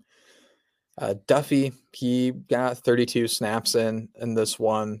game. Duffy, he got 32 snaps in this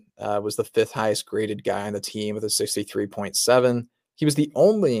one, was the fifth highest graded guy on the team with a 63.7. He was the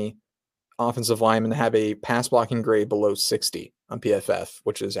only offensive lineman to have a pass blocking grade below 60 on PFF,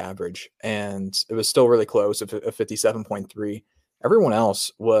 which is average. And it was still really close at 57.3. Everyone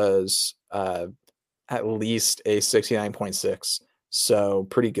else was at least a 69.6. So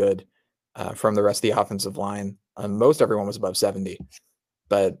pretty good from the rest of the offensive line. Most everyone was above 70,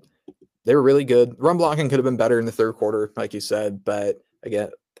 but they were really good. Run blocking could have been better in the third quarter, like you said. But again,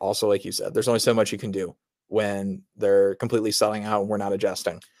 also, like you said, there's only so much you can do when they're completely selling out and we're not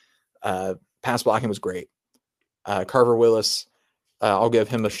adjusting. Pass blocking was great. Carver Willis, I'll give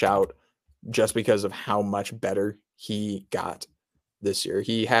him a shout just because of how much better he got this year.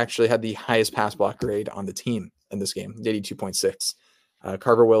 He actually had the highest pass block grade on the team in this game, 82.6.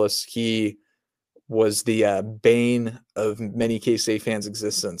 Carver Willis, he was the bane of many K-State fans'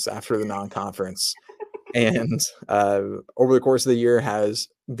 existence after the non-conference. And over the course of the year has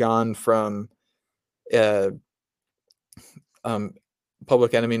gone from uh,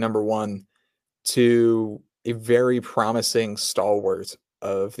 public enemy number one to a very promising stalwart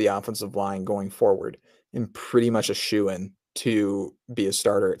of the offensive line going forward and pretty much a shoe-in to be a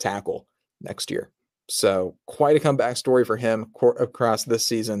starter at tackle next year. So quite a comeback story for him across this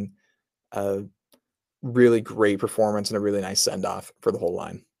season. Really great performance and a really nice send-off for the whole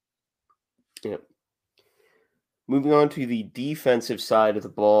line. Yep. Moving on to the defensive side of the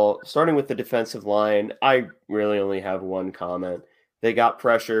ball, starting with the defensive line, I really only have one comment. They got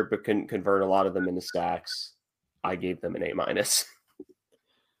pressure but couldn't convert a lot of them into sacks. I gave them an A minus.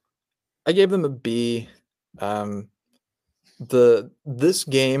 I gave them a B. This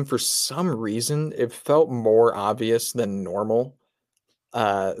game, for some reason, it felt more obvious than normal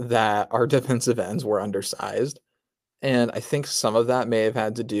that our defensive ends were undersized. And I think some of that may have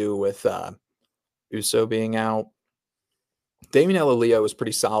had to do with Uso being out. Damian Elalio was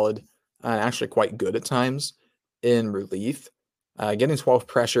pretty solid and actually quite good at times in relief. Getting 12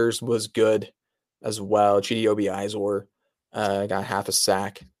 pressures was good as well. Chidi Izor got half a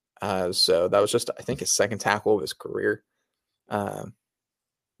sack. So that was just, I think, his second tackle of his career.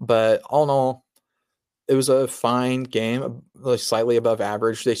 But all in all, it was a fine game, like slightly above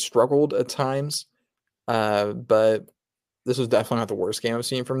average. They struggled at times, but this was definitely not the worst game I've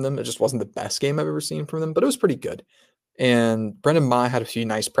seen from them. It just wasn't the best game I've ever seen from them, but it was pretty good. And Brendan Ma had a few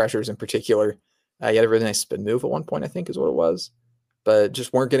nice pressures in particular. He had a really nice spin move at one point, I think is what it was, but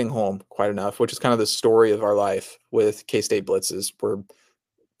just weren't getting home quite enough, which is kind of the story of our life with K-State blitzes. We're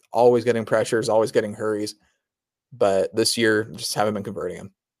always getting pressures, always getting hurries, but this year just haven't been converting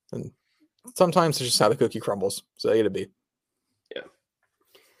them. And sometimes it's just how the cookie crumbles. So they get to be. Yeah.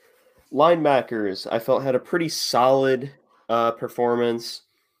 Linebackers, I felt had a pretty solid performance.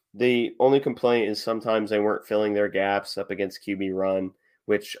 The only complaint is sometimes they weren't filling their gaps up against QB run,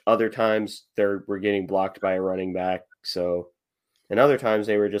 which other times they were getting blocked by a running back. So, and other times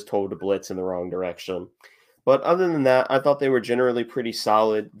they were just told to blitz in the wrong direction. But other than that, I thought they were generally pretty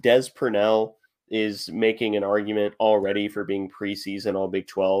solid. Des Purnell is making an argument already for being preseason All Big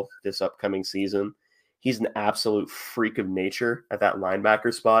 12 this upcoming season. He's an absolute freak of nature at that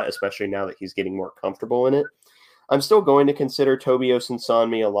linebacker spot, especially now that he's getting more comfortable in it. I'm still going to consider Toby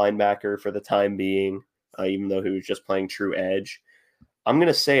Osunsanmi a linebacker for the time being, even though he was just playing true edge. I'm going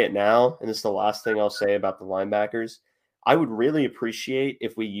to say it now, and this is the last thing I'll say about the linebackers. I would really appreciate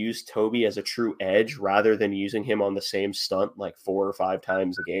if we used Toby as a true edge rather than using him on the same stunt like 4 or 5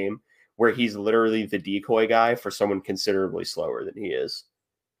 times a game, where he's literally the decoy guy for someone considerably slower than he is.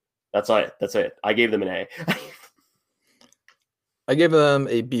 That's it. That's it. I gave them an A. I gave them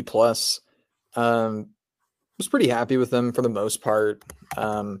a B plus. Was pretty happy with them for the most part.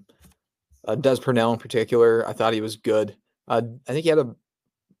 Des Purnell in particular, I thought he was good. I think he had a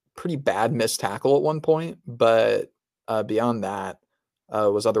pretty bad missed tackle at one point, but beyond that,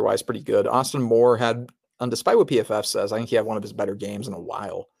 was otherwise pretty good. Austin Moore had, despite what PFF says, I think he had one of his better games in a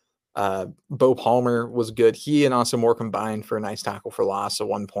while. Bo Palmer was good. He and Austin Moore combined for a nice tackle for loss at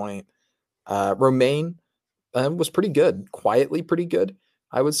one point. Romaine was pretty good, quietly pretty good,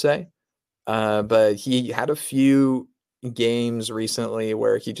 I would say. But he had a few games recently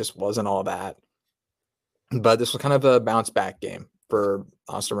where he just wasn't all that. But this was kind of a bounce back game for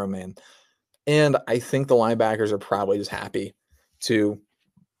Austin Romaine. And I think the linebackers are probably just happy to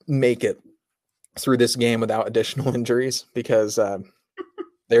make it through this game without additional injuries because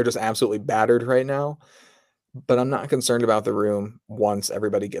they're just absolutely battered right now. But I'm not concerned about the room once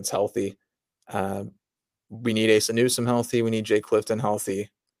everybody gets healthy. We need Asa Newsome healthy. We need Jay Clifton healthy.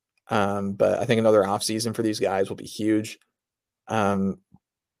 But I think another offseason for these guys will be huge.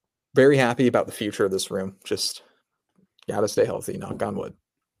 very happy about the future of this room. Just gotta stay healthy, knock on wood.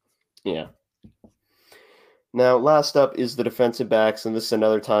 Yeah. Now, last up is the defensive backs, and this is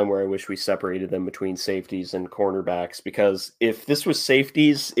another time where I wish we separated them between safeties and cornerbacks, because if this was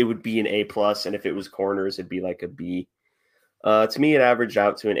safeties, it would be an A plus, and if it was corners, it'd be like a B. To me, it averaged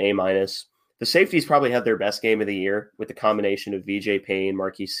out to an A minus. The safeties probably had their best game of the year with the combination of VJ Payne,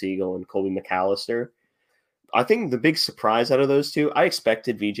 Marquise Siegel, and Colby McAllister. I think the big surprise out of those two, I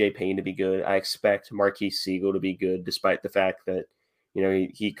expected VJ Payne to be good. I expect Marquise Siegel to be good, despite the fact that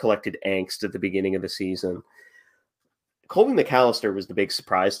he collected angst at the beginning of the season. Colby McAllister was the big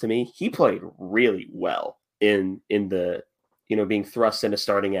surprise to me. He played really well in the being thrust into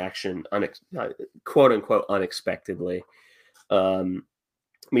starting action, quote unquote unexpectedly.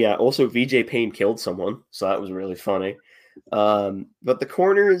 Yeah. Also, VJ Payne killed someone, so that was really funny. But the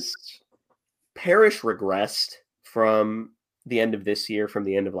corners, Parrish regressed from the end of this year, from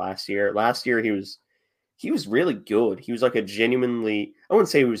the end of last year. Last year, he was really good. He was like a genuinely, I wouldn't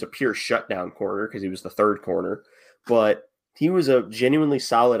say he was a pure shutdown corner because he was the third corner, but he was a genuinely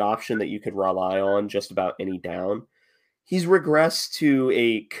solid option that you could rely on just about any down. He's regressed to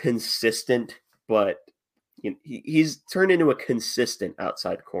a consistent, but he's turned into a consistent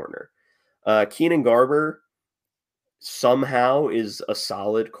outside corner. Keenan Garber somehow is a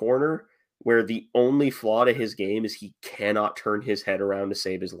solid corner, where the only flaw to his game is he cannot turn his head around to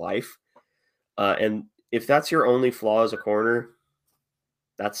save his life. And if that's your only flaw as a corner,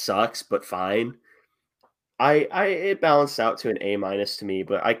 that sucks, but fine. It balanced out to an A minus to me,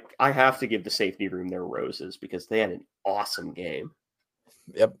 but I have to give the safety room their roses because they had an awesome game.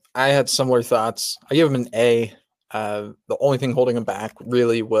 Yep, I had similar thoughts. I give him an A. The only thing holding him back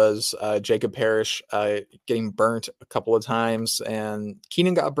really was Jacob Parrish getting burnt a couple of times, and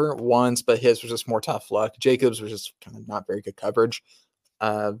Keenan got burnt once, but his was just more tough luck. Jacobs was just kind of not very good coverage,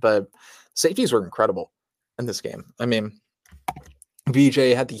 but safeties were incredible in this game. I mean,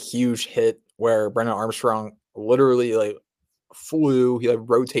 VJ had the huge hit where Brennan Armstrong literally like flew. He like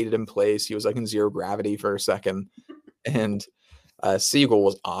rotated in place. He was like in zero gravity for a second, and Siegel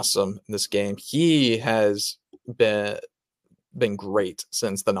was awesome in this game. He has been great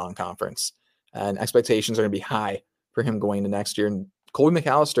since the non-conference, and expectations are going to be high for him going into next year. And Colby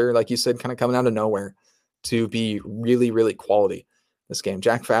McAllister, like you said, kind of coming out of nowhere to be really, really quality this game.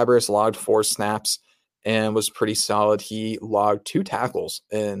 Jack Fabris logged 4 snaps and was pretty solid. He logged 2 tackles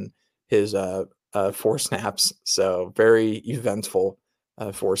in his 4 snaps, so very eventful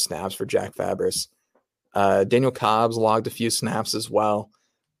 4 snaps for Jack Fabris. Daniel Cobbs logged a few snaps as well.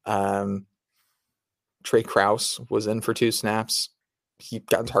 Trey Krause was in for 2 snaps. He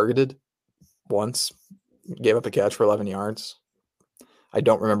got targeted once, gave up a catch for 11 yards. I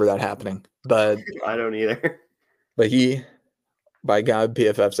don't remember that happening, but I don't either. But he, by God,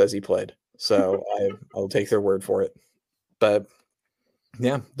 PFF says he played, so I'll take their word for it. But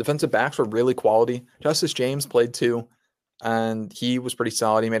yeah, defensive backs were really quality. Justice James played too, and he was pretty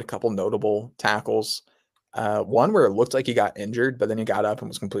solid. He made a couple notable tackles. One where it looked like he got injured, but then he got up and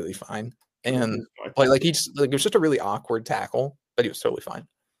was completely fine. And like he just it was just a really awkward tackle, but he was totally fine.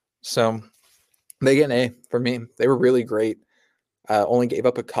 So they get an A for me. They were really great. Only gave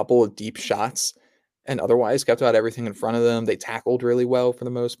up a couple of deep shots, and otherwise kept out everything in front of them. They tackled really well for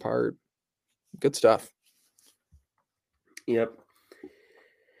the most part. Good stuff. Yep.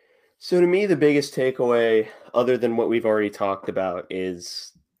 So to me, the biggest takeaway, other than what we've already talked about,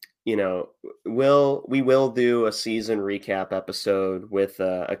 is we will do a season recap episode with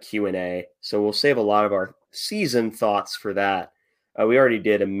a Q&A. So we'll save a lot of our season thoughts for that. We already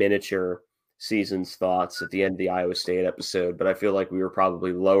did a miniature season's thoughts at the end of the Iowa State episode, but I feel like we were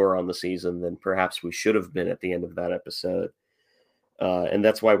probably lower on the season than perhaps we should have been at the end of that episode. And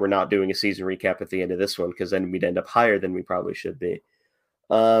that's why we're not doing a season recap at the end of this one, because then we'd end up higher than we probably should be.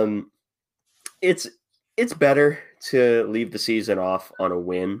 It's better to leave the season off on a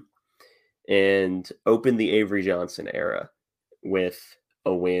win and open the Avery Johnson era with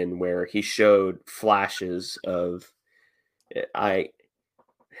a win where he showed flashes of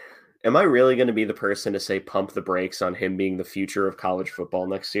am I really going to be the person to say pump the brakes on him being the future of college football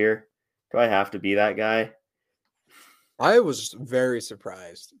next year? Do I have to be that guy? I was very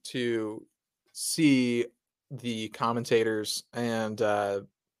surprised to see the commentators and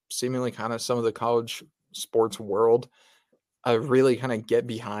seemingly kind of some of the college sports world really kind of get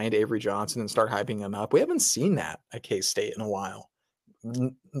behind Avery Johnson and start hyping him up. We haven't seen that at K-State in a while.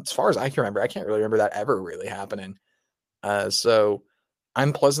 As far as I can remember, I can't really remember that ever really happening. So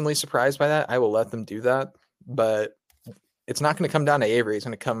I'm pleasantly surprised by that. I will let them do that, but it's not going to come down to Avery. It's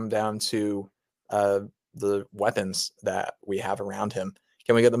going to come down to the weapons that we have around him.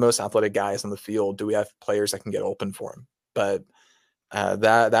 Can we get the most athletic guys on the field? Do we have players that can get open for him? But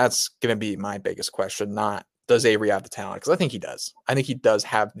that's going to be my biggest question, not does Avery have the talent? Because I think he does. I think he does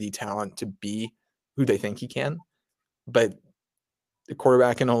have the talent to be who they think he can. But the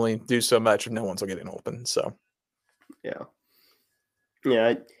quarterback can only do so much if no one's getting open. So, yeah,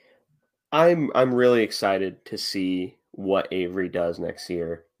 I'm really excited to see what Avery does next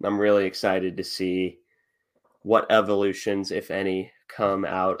year. I'm really excited to see what evolutions, if any, come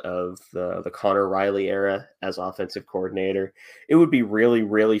out of the Connor Riley era as offensive coordinator. It would be really,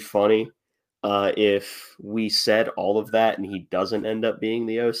 really funny if we said all of that and he doesn't end up being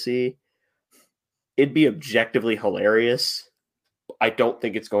the OC. It'd be objectively hilarious. I don't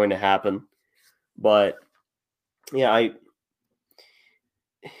think it's going to happen. But yeah,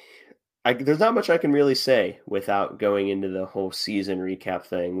 there's not much I can really say without going into the whole season recap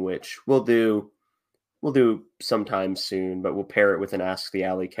thing, which we'll do sometime soon, but we'll pair it with an Ask the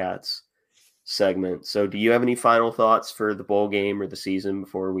Alley Cats segment. So do you have any final thoughts for the bowl game or the season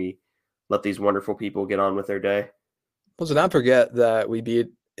before we let these wonderful people get on with their day? Well, so not forget that we beat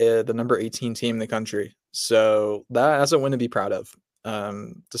the number 18 team in the country. So that's a win to be proud of.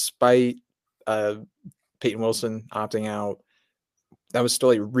 Despite Peyton Wilson opting out, that was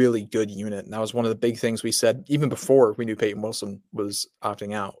still a really good unit. And that was one of the big things we said even before we knew Peyton Wilson was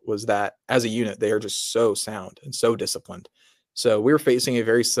opting out, was that as a unit, they are just so sound and so disciplined. So we were facing a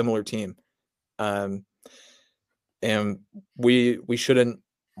very similar team. And we shouldn't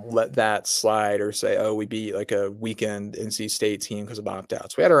let that slide or say, oh, we beat like a weekend NC State team because of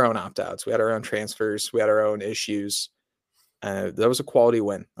opt-outs. We had our own opt-outs. We had our own transfers. We had our own issues. That was a quality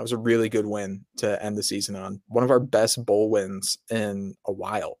win. That was a really good win to end the season on. One of our best bowl wins in a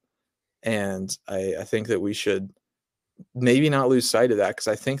while. And I think that we should maybe not lose sight of that, because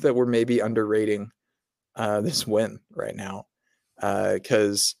I think that we're maybe underrating this win right now.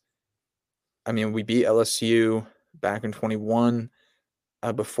 Because, I mean, we beat LSU back in 21.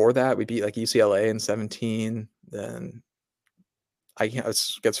 Before that, we beat like UCLA in 17. Then it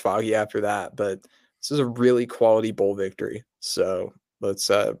gets foggy after that, but this is a really quality bowl victory. So let's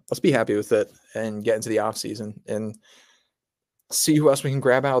be happy with it and get into the off season and see who else we can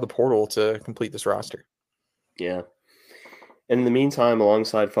grab out of the portal to complete this roster. Yeah. And in the meantime,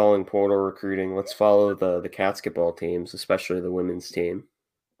 alongside following portal recruiting, let's follow the basketball teams, especially the women's team.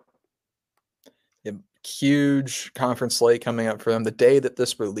 A huge conference slate coming up for them. The day that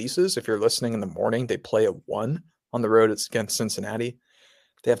this releases, if you're listening in the morning, they play at 1 on the road. It's against Cincinnati.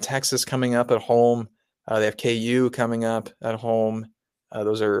 They have Texas coming up at home. They have KU coming up at home.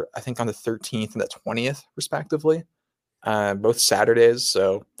 Those are, I think, on the 13th and the 20th, respectively. Both Saturdays,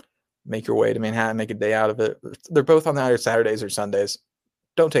 so make your way to Manhattan, make a day out of it. They're both on either Saturdays or Sundays.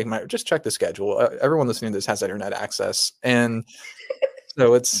 Don't take just check the schedule. Everyone listening to this has internet access. And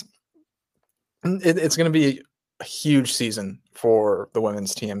so it's going to be a huge season for the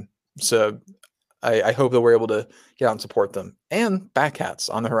women's team. So I hope that we're able to get out and support them. And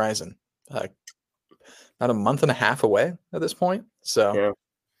Batcats on the horizon. About a month and a half away at this point. So yeah,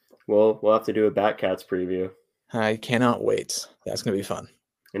 we'll have to do a Batcats preview. I cannot wait. That's going to be fun.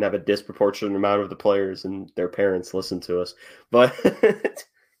 And have a disproportionate amount of the players and their parents listen to us. But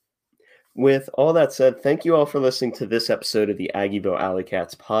with all that said, thank you all for listening to this episode of the Aggieville Alley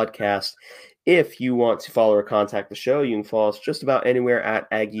Cats podcast. If you want to follow or contact the show, you can follow us just about anywhere at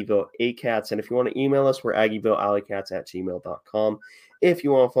Aggieville ACATS. And if you want to email us, we're AggievilleAlleyCats@gmail.com. If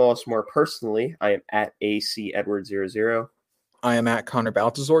you want to follow us more personally, I am at ACEdward00. I am at Connor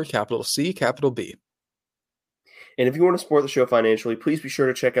Baltazar, capital C, capital B. And if you want to support the show financially, please be sure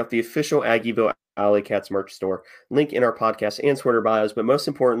to check out the official Aggieville Alley Cats merch store. Link in our podcast and Twitter bios. But most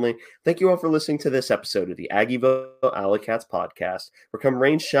importantly, thank you all for listening to this episode of the Aggieville Alley Cats podcast. Where come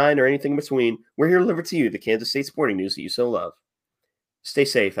rain, shine, or anything in between, we're here to deliver to you the Kansas State sporting news that you so love. Stay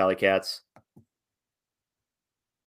safe, Alley Cats.